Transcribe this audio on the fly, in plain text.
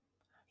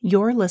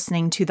You're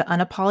listening to the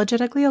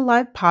Unapologetically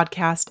Alive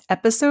podcast,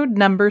 episode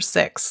number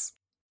 6.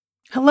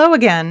 Hello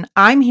again.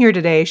 I'm here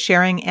today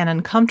sharing an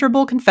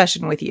uncomfortable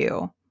confession with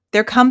you.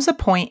 There comes a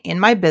point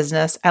in my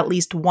business at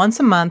least once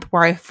a month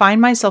where I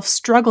find myself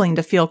struggling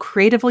to feel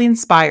creatively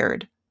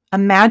inspired.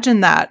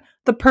 Imagine that.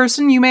 The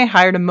person you may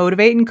hire to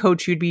motivate and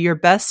coach you to be your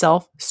best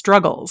self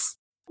struggles.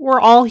 We're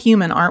all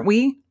human, aren't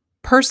we?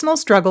 Personal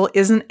struggle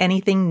isn't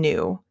anything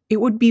new. It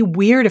would be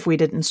weird if we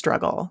didn't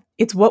struggle.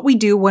 It's what we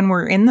do when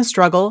we're in the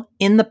struggle,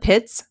 in the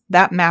pits,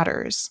 that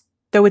matters.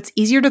 Though it's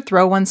easier to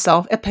throw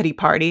oneself a pity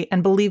party,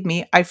 and believe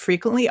me, I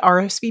frequently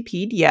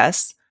RSVP'd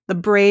yes, the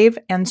brave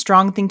and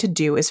strong thing to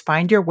do is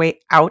find your way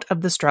out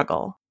of the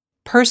struggle.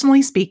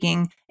 Personally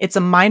speaking, it's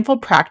a mindful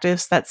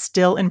practice that's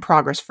still in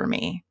progress for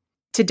me.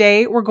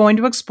 Today, we're going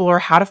to explore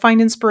how to find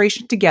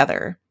inspiration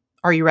together.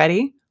 Are you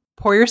ready?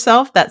 Pour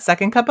yourself that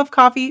second cup of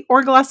coffee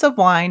or glass of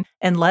wine,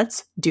 and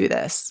let's do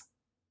this.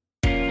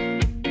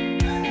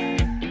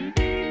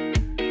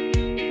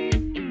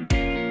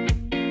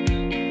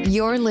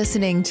 You're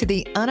listening to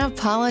the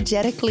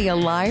Unapologetically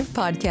Alive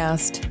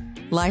podcast.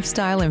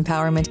 Lifestyle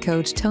empowerment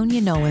coach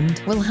Tonya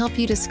Noland will help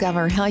you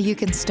discover how you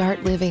can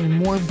start living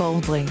more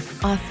boldly,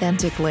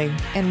 authentically,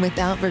 and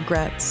without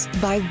regrets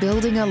by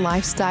building a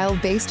lifestyle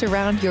based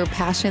around your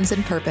passions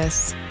and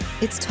purpose.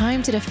 It's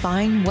time to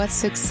define what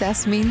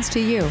success means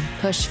to you,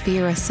 push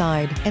fear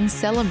aside, and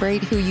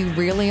celebrate who you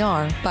really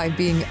are by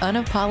being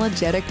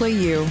unapologetically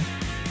you.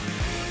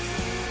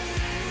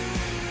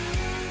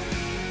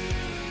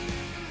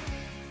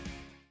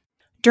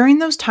 During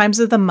those times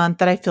of the month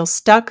that I feel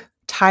stuck,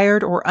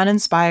 tired, or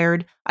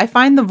uninspired, I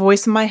find the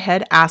voice in my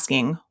head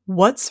asking,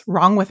 what's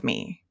wrong with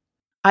me?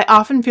 I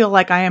often feel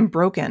like I am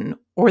broken,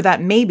 or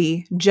that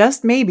maybe,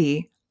 just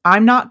maybe,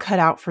 I'm not cut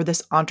out for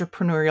this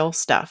entrepreneurial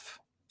stuff.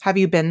 Have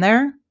you been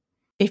there?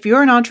 If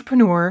you're an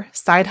entrepreneur,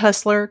 side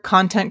hustler,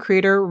 content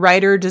creator,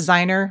 writer,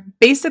 designer,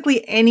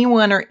 basically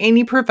anyone or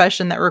any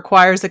profession that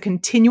requires a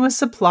continuous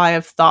supply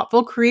of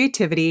thoughtful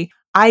creativity,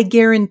 I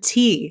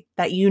guarantee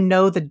that you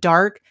know the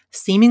dark,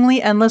 seemingly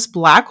endless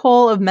black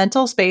hole of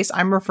mental space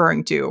I'm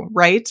referring to,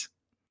 right?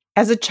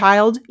 As a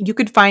child, you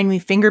could find me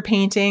finger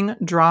painting,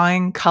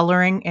 drawing,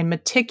 coloring, and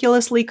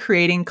meticulously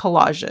creating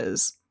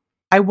collages.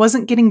 I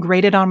wasn't getting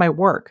graded on my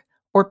work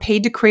or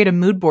paid to create a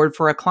mood board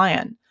for a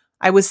client.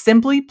 I was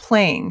simply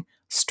playing,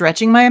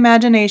 stretching my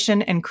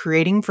imagination, and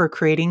creating for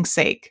creating's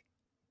sake.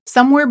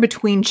 Somewhere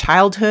between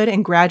childhood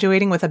and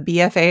graduating with a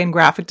BFA in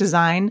graphic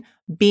design,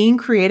 being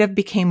creative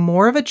became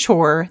more of a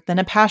chore than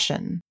a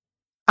passion.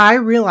 I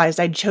realized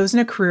I'd chosen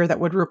a career that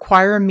would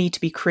require me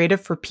to be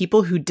creative for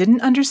people who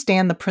didn't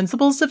understand the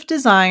principles of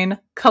design,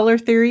 color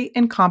theory,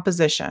 and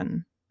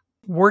composition.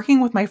 Working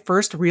with my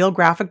first real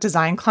graphic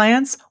design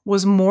clients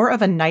was more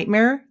of a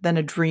nightmare than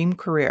a dream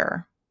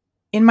career.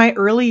 In my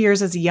early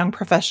years as a young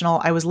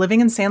professional, I was living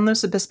in San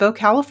Luis Obispo,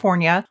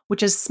 California,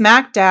 which is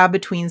smack dab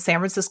between San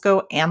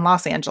Francisco and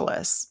Los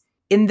Angeles.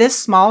 In this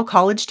small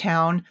college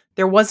town,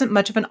 there wasn't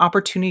much of an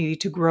opportunity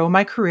to grow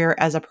my career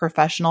as a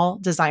professional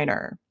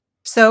designer.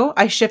 So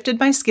I shifted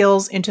my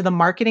skills into the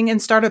marketing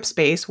and startup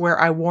space where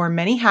I wore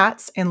many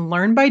hats and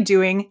learned by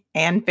doing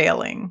and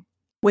failing.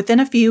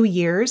 Within a few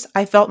years,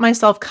 I felt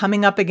myself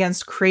coming up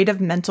against creative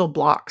mental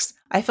blocks.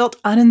 I felt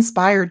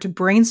uninspired to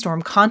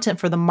brainstorm content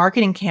for the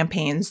marketing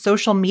campaigns,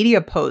 social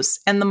media posts,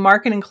 and the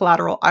marketing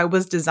collateral I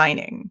was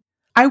designing.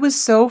 I was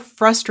so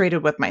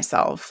frustrated with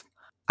myself.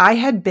 I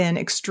had been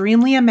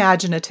extremely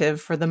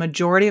imaginative for the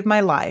majority of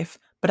my life,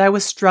 but I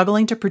was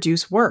struggling to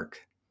produce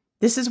work.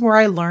 This is where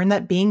I learned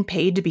that being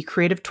paid to be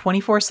creative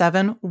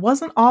 24/7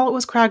 wasn't all it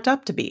was cracked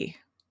up to be.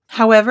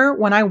 However,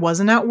 when I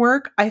wasn't at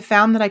work, I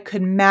found that I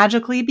could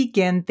magically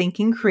begin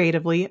thinking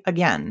creatively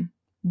again.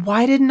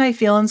 Why didn't I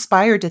feel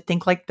inspired to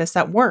think like this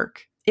at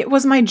work? It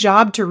was my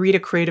job to read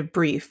a creative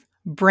brief,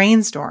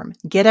 brainstorm,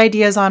 get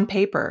ideas on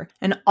paper,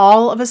 and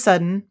all of a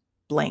sudden,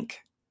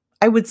 blank.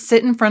 I would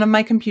sit in front of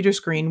my computer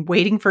screen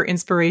waiting for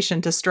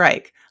inspiration to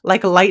strike,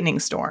 like a lightning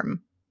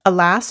storm.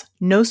 Alas,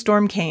 no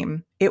storm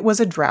came. It was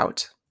a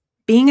drought.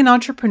 Being an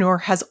entrepreneur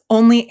has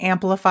only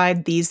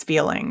amplified these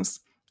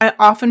feelings. I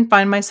often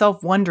find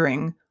myself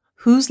wondering,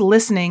 who's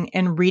listening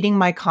and reading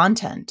my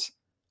content?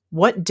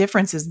 What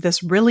difference is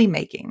this really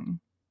making?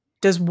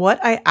 Does what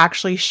I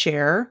actually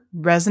share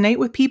resonate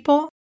with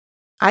people?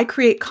 I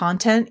create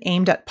content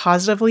aimed at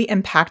positively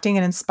impacting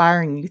and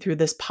inspiring you through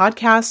this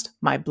podcast,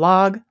 my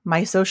blog,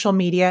 my social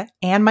media,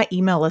 and my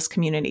email list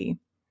community.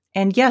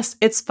 And yes,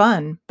 it's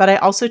fun, but I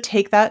also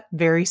take that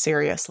very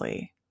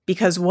seriously.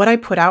 Because what I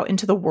put out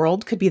into the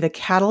world could be the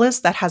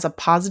catalyst that has a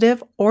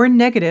positive or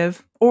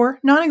negative or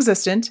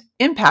non-existent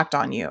impact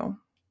on you.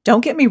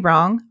 Don't get me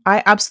wrong,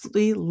 I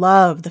absolutely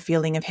love the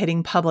feeling of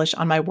hitting publish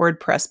on my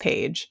WordPress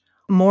page.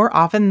 More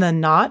often than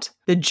not,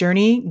 the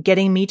journey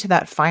getting me to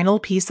that final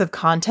piece of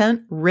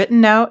content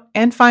written out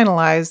and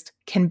finalized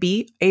can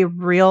be a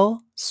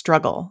real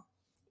struggle.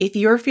 If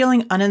you're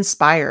feeling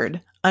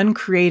uninspired,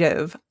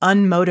 uncreative,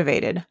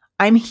 unmotivated,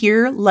 I'm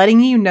here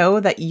letting you know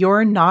that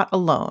you're not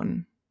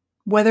alone.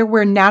 Whether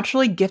we're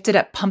naturally gifted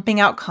at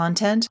pumping out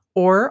content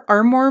or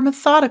are more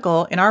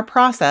methodical in our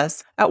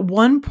process, at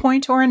one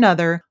point or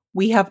another,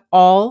 we have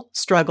all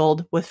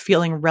struggled with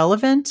feeling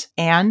relevant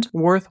and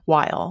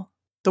worthwhile.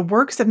 The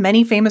works of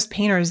many famous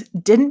painters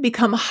didn't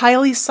become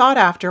highly sought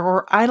after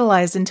or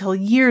idolized until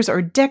years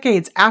or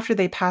decades after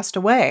they passed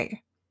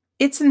away.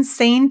 It's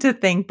insane to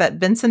think that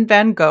Vincent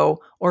van Gogh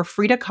or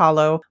Frida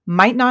Kahlo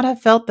might not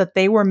have felt that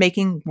they were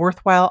making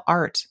worthwhile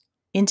art.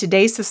 In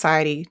today's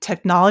society,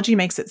 technology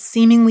makes it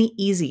seemingly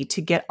easy to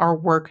get our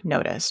work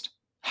noticed.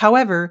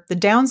 However, the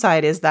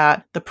downside is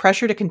that the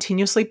pressure to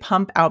continuously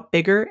pump out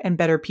bigger and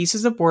better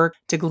pieces of work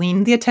to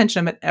glean the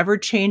attention of an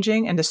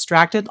ever-changing and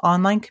distracted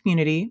online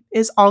community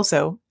is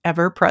also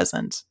ever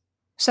present.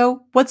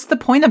 So, what's the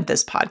point of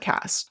this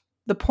podcast?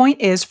 The point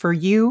is for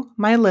you,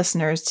 my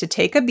listeners, to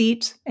take a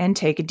beat and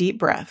take a deep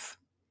breath.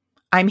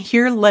 I'm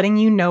here letting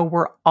you know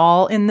we're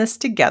all in this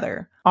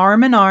together.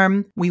 Arm in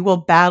arm, we will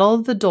battle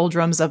the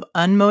doldrums of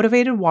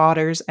unmotivated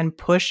waters and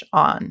push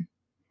on.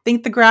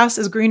 Think the grass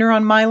is greener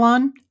on my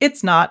lawn?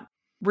 It's not.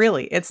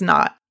 Really, it's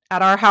not.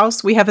 At our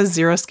house, we have a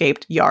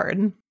zero-scaped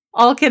yard.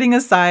 All kidding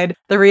aside,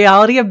 the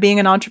reality of being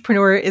an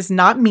entrepreneur is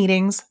not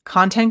meetings,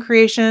 content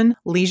creation,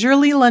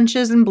 leisurely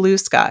lunches, and blue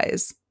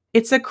skies.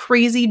 It's a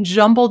crazy,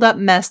 jumbled up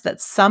mess that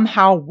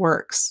somehow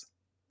works.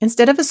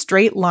 Instead of a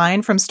straight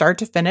line from start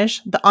to finish,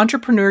 the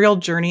entrepreneurial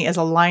journey is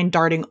a line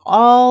darting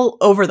all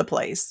over the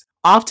place,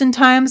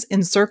 oftentimes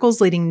in circles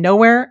leading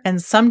nowhere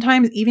and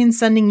sometimes even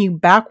sending you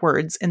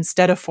backwards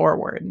instead of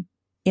forward.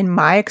 In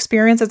my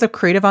experience as a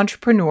creative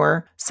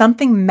entrepreneur,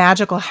 something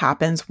magical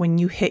happens when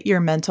you hit your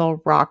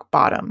mental rock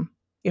bottom.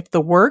 If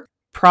the work,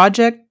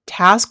 project,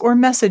 task, or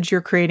message you're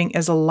creating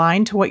is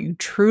aligned to what you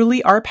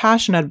truly are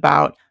passionate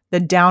about, the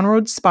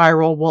downward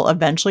spiral will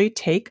eventually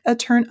take a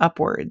turn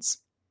upwards.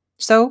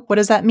 So, what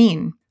does that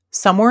mean?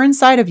 Somewhere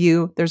inside of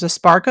you, there's a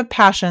spark of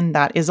passion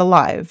that is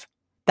alive.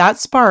 That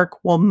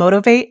spark will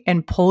motivate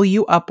and pull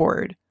you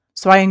upward.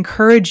 So I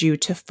encourage you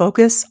to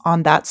focus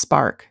on that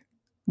spark.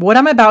 What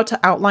I'm about to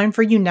outline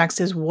for you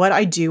next is what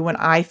I do when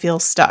I feel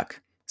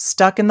stuck.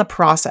 Stuck in the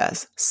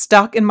process,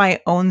 stuck in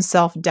my own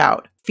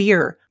self-doubt,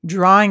 fear,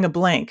 drawing a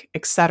blank,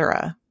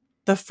 etc.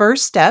 The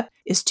first step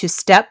is to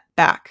step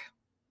back.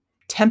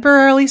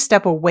 Temporarily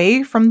step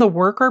away from the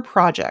work or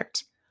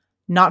project.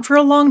 Not for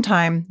a long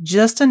time,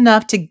 just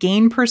enough to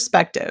gain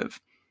perspective.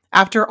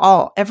 After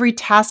all, every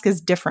task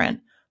is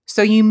different,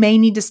 so you may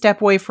need to step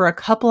away for a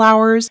couple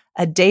hours,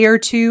 a day or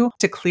two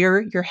to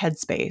clear your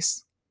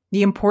headspace.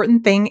 The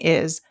important thing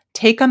is,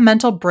 take a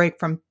mental break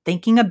from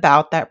thinking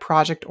about that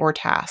project or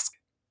task.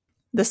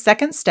 The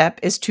second step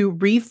is to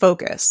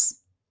refocus.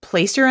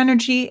 Place your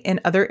energy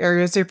in other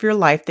areas of your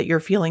life that you're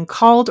feeling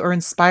called or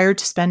inspired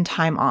to spend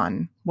time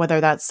on,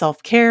 whether that's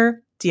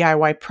self-care,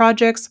 DIY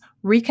projects,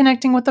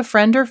 reconnecting with a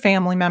friend or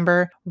family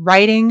member,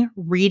 writing,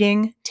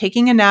 reading,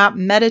 taking a nap,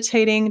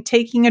 meditating,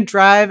 taking a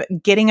drive,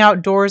 getting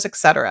outdoors,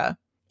 etc.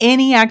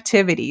 Any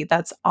activity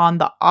that's on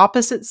the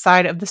opposite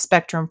side of the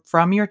spectrum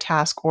from your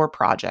task or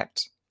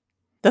project.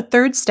 The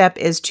third step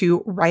is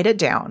to write it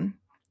down.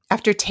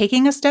 After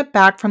taking a step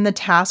back from the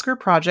task or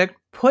project,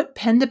 put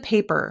pen to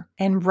paper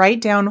and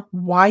write down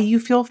why you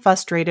feel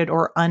frustrated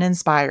or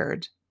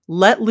uninspired.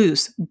 Let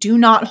loose. Do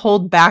not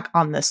hold back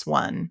on this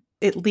one.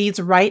 It leads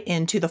right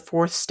into the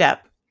fourth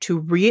step, to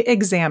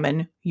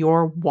re-examine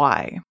your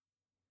why.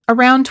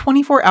 Around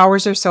 24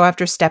 hours or so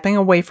after stepping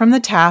away from the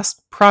task,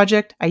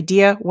 project,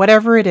 idea,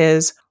 whatever it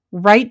is,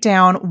 write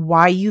down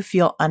why you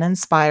feel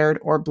uninspired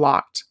or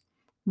blocked.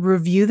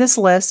 Review this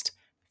list,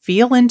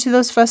 feel into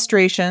those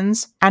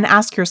frustrations, and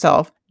ask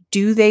yourself,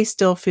 do they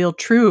still feel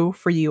true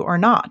for you or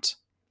not?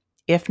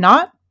 If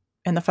not,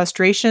 and the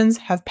frustrations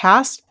have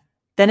passed,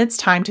 then it's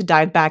time to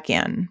dive back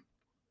in.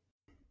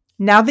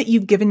 Now that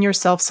you've given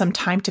yourself some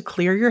time to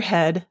clear your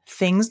head,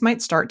 things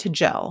might start to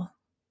gel.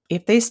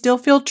 If they still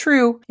feel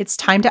true, it's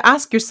time to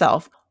ask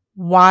yourself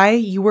why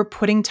you were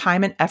putting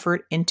time and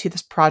effort into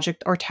this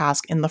project or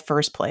task in the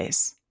first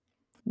place.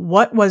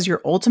 What was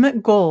your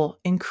ultimate goal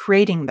in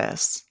creating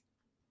this?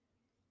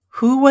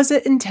 Who was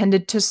it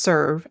intended to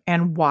serve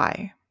and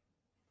why?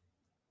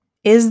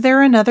 Is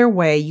there another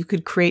way you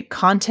could create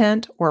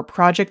content or a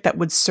project that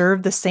would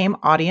serve the same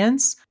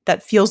audience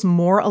that feels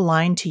more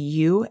aligned to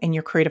you and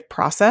your creative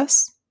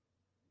process?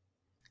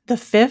 The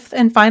fifth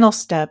and final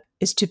step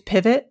is to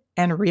pivot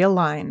and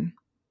realign.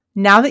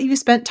 Now that you've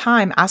spent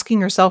time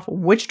asking yourself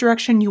which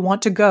direction you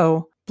want to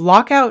go,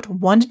 block out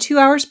 1 to 2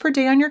 hours per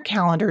day on your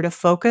calendar to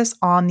focus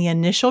on the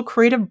initial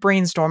creative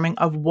brainstorming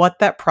of what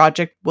that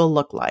project will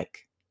look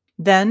like.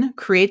 Then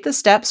create the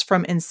steps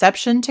from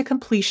inception to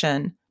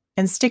completion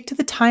and stick to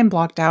the time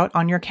blocked out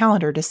on your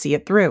calendar to see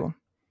it through.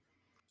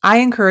 I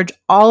encourage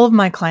all of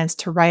my clients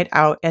to write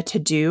out a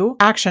to-do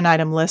action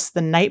item list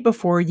the night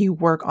before you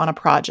work on a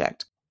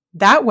project.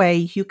 That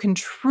way, you can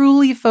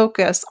truly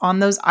focus on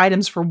those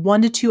items for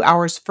 1 to 2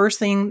 hours first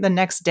thing the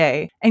next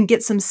day and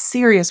get some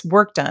serious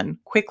work done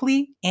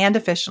quickly and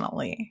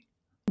efficiently.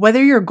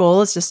 Whether your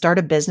goal is to start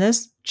a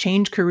business,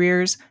 change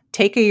careers,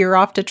 take a year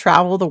off to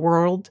travel the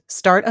world,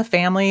 start a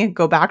family,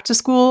 go back to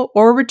school,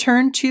 or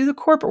return to the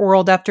corporate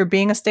world after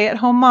being a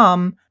stay-at-home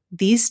mom,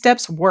 these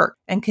steps work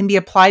and can be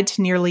applied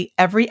to nearly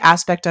every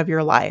aspect of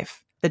your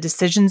life, the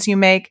decisions you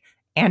make,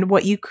 and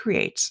what you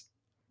create.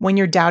 When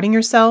you're doubting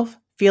yourself,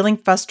 feeling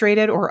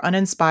frustrated or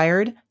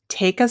uninspired,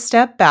 take a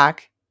step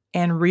back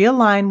and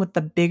realign with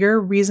the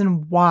bigger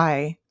reason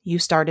why you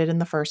started in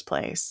the first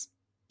place.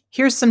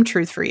 Here's some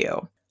truth for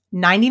you.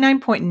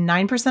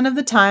 99.9% of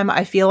the time,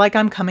 I feel like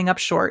I'm coming up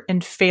short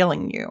and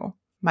failing you,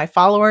 my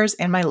followers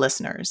and my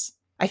listeners.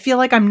 I feel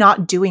like I'm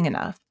not doing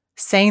enough,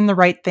 saying the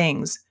right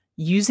things,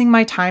 using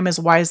my time as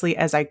wisely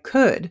as I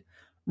could,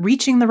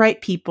 reaching the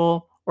right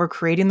people, or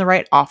creating the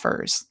right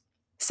offers.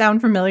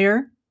 Sound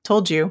familiar?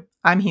 Told you,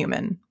 I'm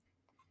human.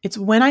 It's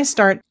when I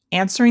start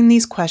answering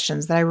these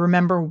questions that I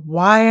remember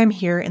why I'm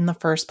here in the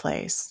first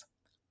place.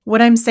 What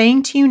I'm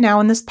saying to you now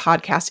in this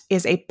podcast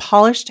is a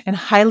polished and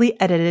highly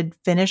edited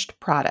finished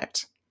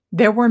product.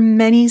 There were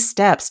many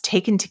steps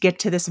taken to get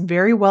to this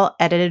very well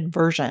edited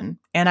version,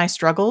 and I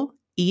struggle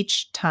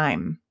each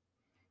time.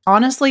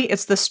 Honestly,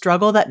 it's the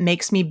struggle that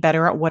makes me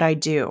better at what I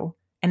do,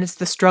 and it's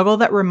the struggle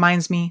that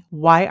reminds me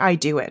why I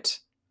do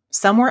it.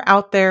 Somewhere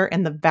out there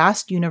in the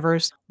vast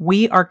universe,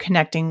 we are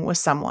connecting with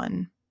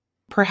someone.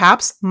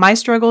 Perhaps my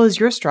struggle is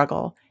your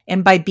struggle,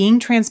 and by being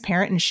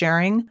transparent and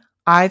sharing,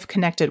 I've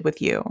connected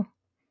with you.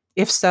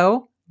 If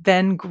so,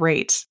 then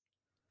great.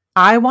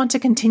 I want to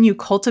continue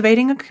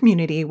cultivating a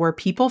community where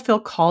people feel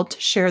called to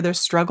share their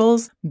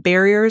struggles,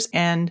 barriers,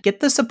 and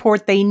get the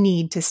support they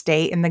need to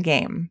stay in the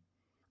game.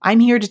 I'm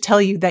here to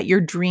tell you that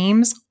your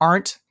dreams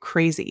aren't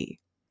crazy.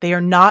 They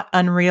are not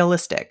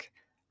unrealistic.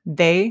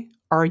 They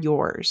are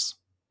yours.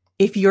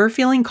 If you're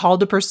feeling called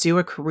to pursue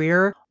a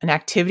career, an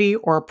activity,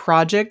 or a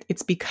project,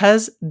 it's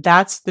because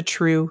that's the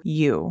true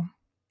you.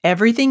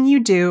 Everything you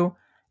do,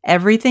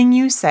 everything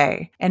you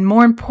say, and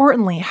more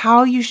importantly,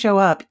 how you show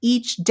up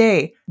each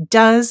day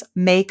does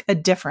make a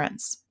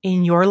difference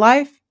in your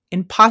life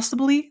and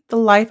possibly the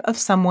life of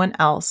someone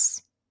else.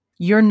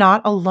 You're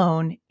not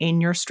alone in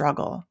your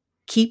struggle.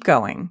 Keep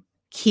going,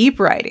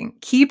 keep writing,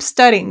 keep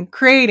studying,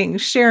 creating,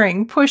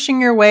 sharing, pushing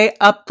your way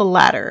up the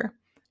ladder.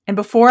 And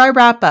before I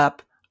wrap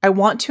up, I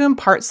want to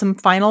impart some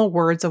final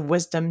words of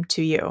wisdom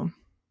to you.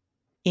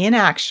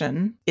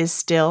 Inaction is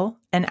still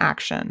an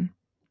action.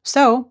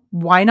 So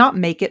why not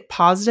make it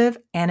positive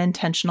and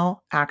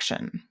intentional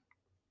action?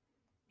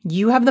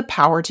 You have the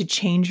power to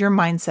change your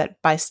mindset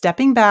by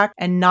stepping back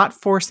and not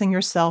forcing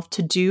yourself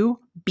to do,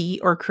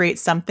 be, or create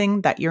something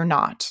that you're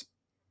not.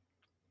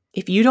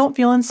 If you don't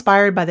feel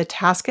inspired by the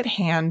task at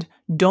hand,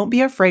 don't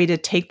be afraid to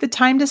take the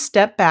time to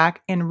step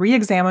back and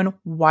re-examine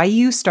why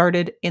you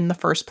started in the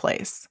first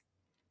place.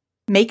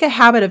 Make a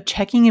habit of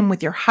checking in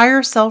with your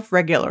higher self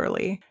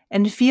regularly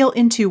and feel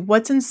into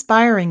what's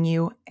inspiring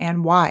you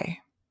and why.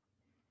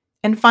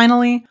 And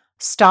finally,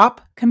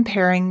 stop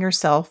comparing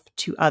yourself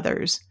to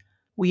others.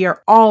 We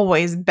are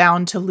always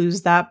bound to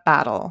lose that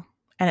battle,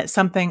 and it's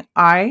something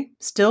I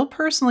still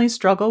personally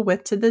struggle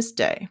with to this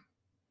day.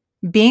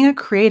 Being a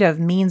creative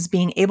means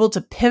being able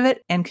to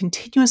pivot and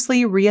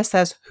continuously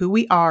reassess who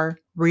we are,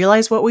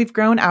 realize what we've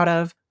grown out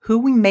of, who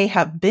we may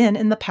have been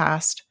in the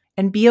past,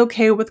 and be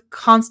okay with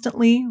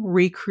constantly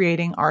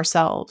recreating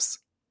ourselves.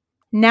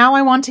 Now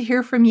I want to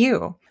hear from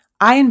you.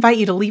 I invite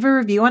you to leave a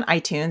review on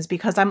iTunes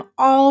because I'm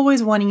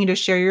always wanting you to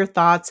share your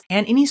thoughts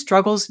and any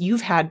struggles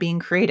you've had being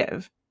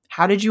creative.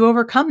 How did you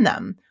overcome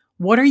them?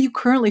 What are you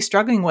currently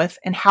struggling with,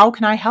 and how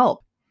can I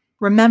help?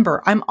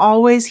 Remember, I'm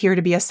always here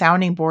to be a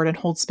sounding board and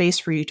hold space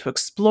for you to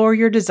explore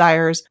your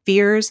desires,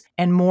 fears,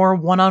 and more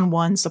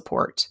one-on-one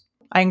support.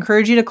 I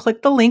encourage you to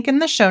click the link in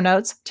the show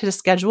notes to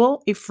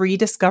schedule a free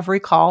discovery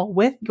call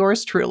with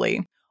yours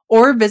truly,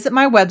 or visit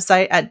my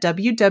website at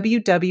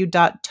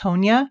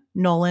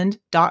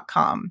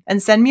www.tonyanoland.com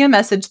and send me a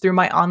message through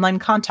my online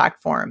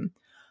contact form.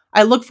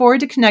 I look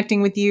forward to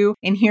connecting with you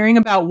and hearing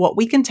about what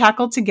we can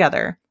tackle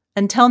together.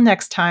 Until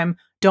next time,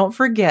 don't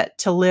forget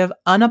to live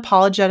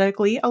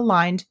unapologetically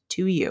aligned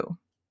to you.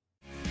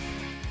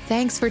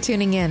 Thanks for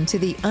tuning in to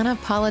the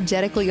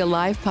Unapologetically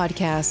Alive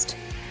podcast.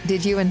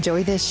 Did you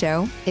enjoy this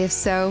show? If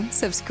so,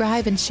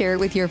 subscribe and share it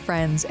with your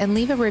friends and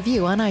leave a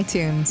review on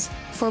iTunes.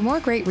 For more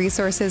great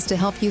resources to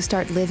help you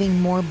start living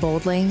more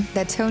boldly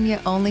that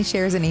Tonya only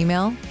shares in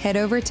email, head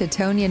over to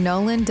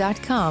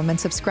tonyanoland.com and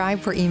subscribe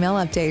for email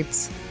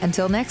updates.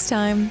 Until next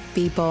time,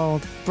 be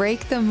bold,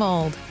 break the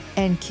mold,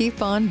 and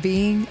keep on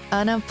being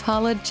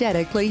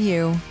unapologetically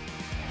you.